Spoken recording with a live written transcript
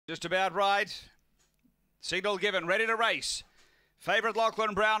Just about right. Signal given. Ready to race. Favourite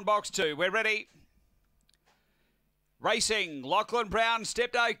Lachlan Brown, box 2. We're ready. Racing. Lachlan Brown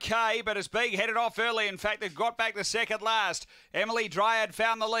stepped okay, but it's being headed off early. In fact, it got back the second last. Emily Dryad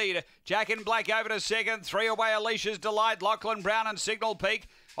found the lead. Jack in Black over to second. 3 away, Alicia's Delight. Lachlan Brown and Signal Peak.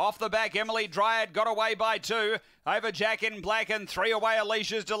 Off the back, Emily Dryad got away by 2. Over Jack in Black and 3 away,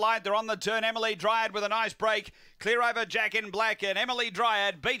 Alicia's Delight. They're on the turn. Emily Dryad with a nice break. Clear over Jack in Black, and Emily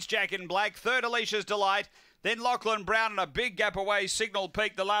Dryad beats Jack in Black. Third, Alicia's Delight. Then Lachlan Brown and a big gap away, Signal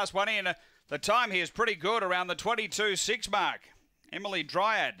Peak, the last one in. The time here is pretty good, around the 22.6 mark. Emily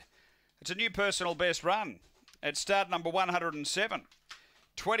Dryad. It's a new personal best run. At start number 107.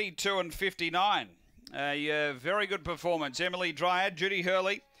 22 and 59. A very good performance. Emily Dryad, Judy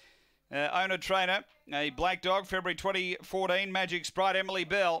Hurley, owner trainer. A black dog, February 2014. Magic Sprite, Emily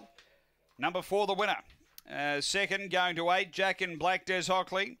Bell. Number 4, the winner. Second, going to 8, Jack in Black, Des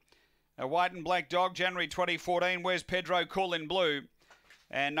Hockley. A white and black dog, January 2014. Where's Pedro, Cool in Blue.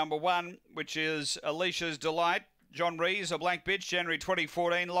 And number 1, which is Alicia's Delight. John Rees, a black bitch, January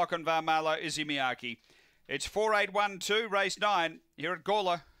 2014. Lochinvar Marlow, Izzy Miyake. It's 4812, race 9, here at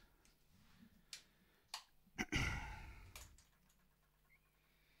Gawler.